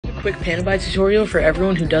quick Pandabuy tutorial for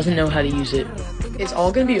everyone who doesn't know how to use it. It's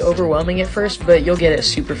all going to be overwhelming at first, but you'll get it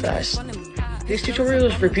super fast. This tutorial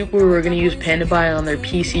is for people who are going to use Pandabuy on their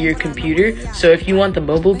PC or computer, so if you want the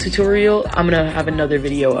mobile tutorial, I'm going to have another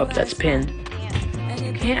video up that's pinned.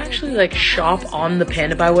 You can't actually shop on the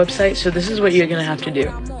Pandabuy website, so this is what you're going to have to do.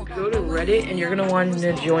 Go to Reddit and you're going to want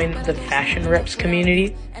to join the Fashion Reps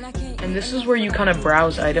community. And this is where you kind of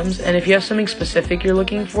browse items, and if you have something specific you're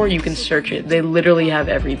looking for, you can search it. They literally have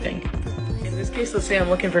everything. In this case, let's say I'm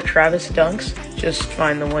looking for Travis Dunks. Just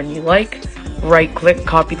find the one you like, right click,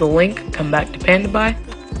 copy the link, come back to Pandabuy,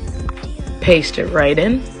 paste it right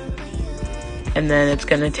in, and then it's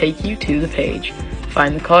going to take you to the page.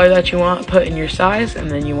 Find the color that you want, put in your size, and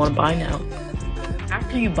then you want to buy now.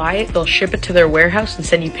 After you buy it, they'll ship it to their warehouse and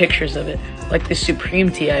send you pictures of it, like the Supreme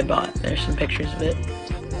tee I bought. There's some pictures of it.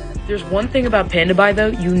 There's one thing about Pandabuy though,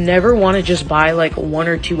 you never want to just buy one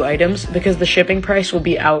or two items because the shipping price will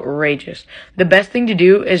be outrageous. The best thing to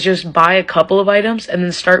do is just buy a couple of items and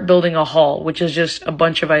then start building a haul, which is just a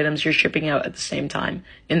bunch of items you're shipping out at the same time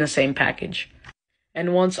in the same package.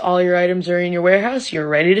 And once all your items are in your warehouse, you're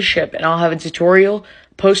ready to ship, and I'll have a tutorial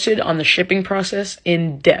posted on the shipping process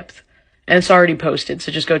in depth. And it's already posted,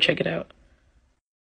 so just go check it out.